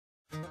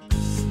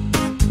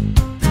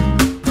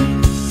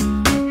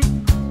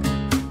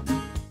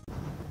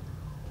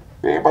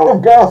People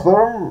of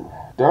Gotham,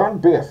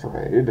 don't be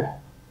afraid.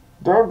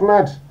 Don't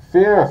let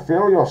fear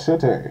fill your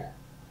city.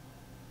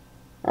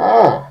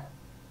 Ah,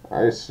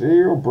 I see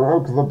you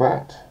broke the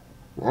bet.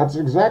 That's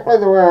exactly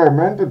the way I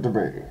meant it to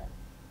be.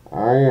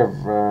 I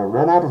have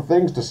run out of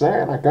things to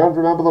say and I can't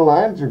remember the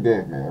lines you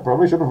gave me. I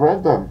probably should have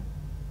read them.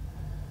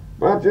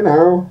 But, you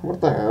know, what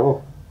the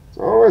hell? It's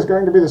always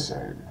going to be the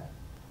same.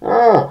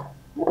 Ah,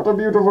 what a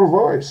beautiful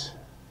voice.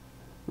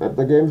 Let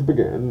the games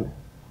begin.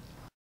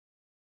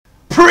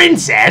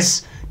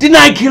 Princess? Didn't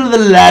I kill the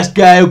last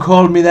guy who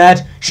called me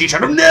that? She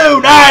should have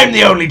known I'm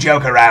the only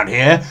joke around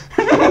here.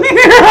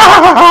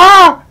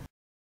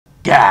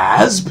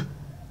 Gasp!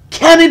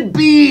 Can it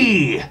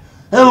be?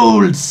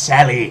 Old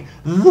Sally,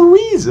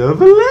 Louisa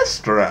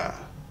Valestra.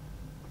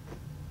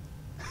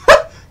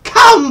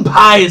 Come,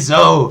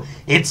 Paizo!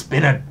 It's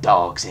been a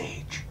dog's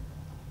age.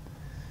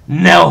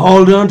 Now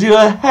hold on to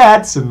your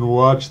hats and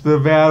watch the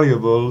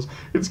valuables.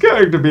 It's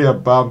going to be a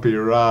bumpy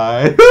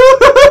ride.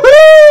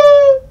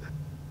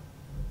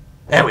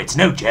 Oh, it's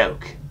no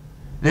joke.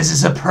 There's a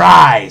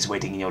surprise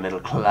waiting in your little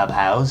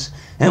clubhouse,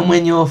 and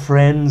when your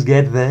friends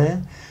get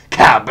there,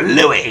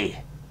 kablooey!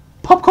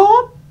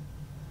 Popcorn?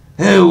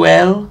 Oh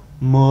well,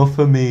 more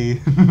for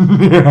me.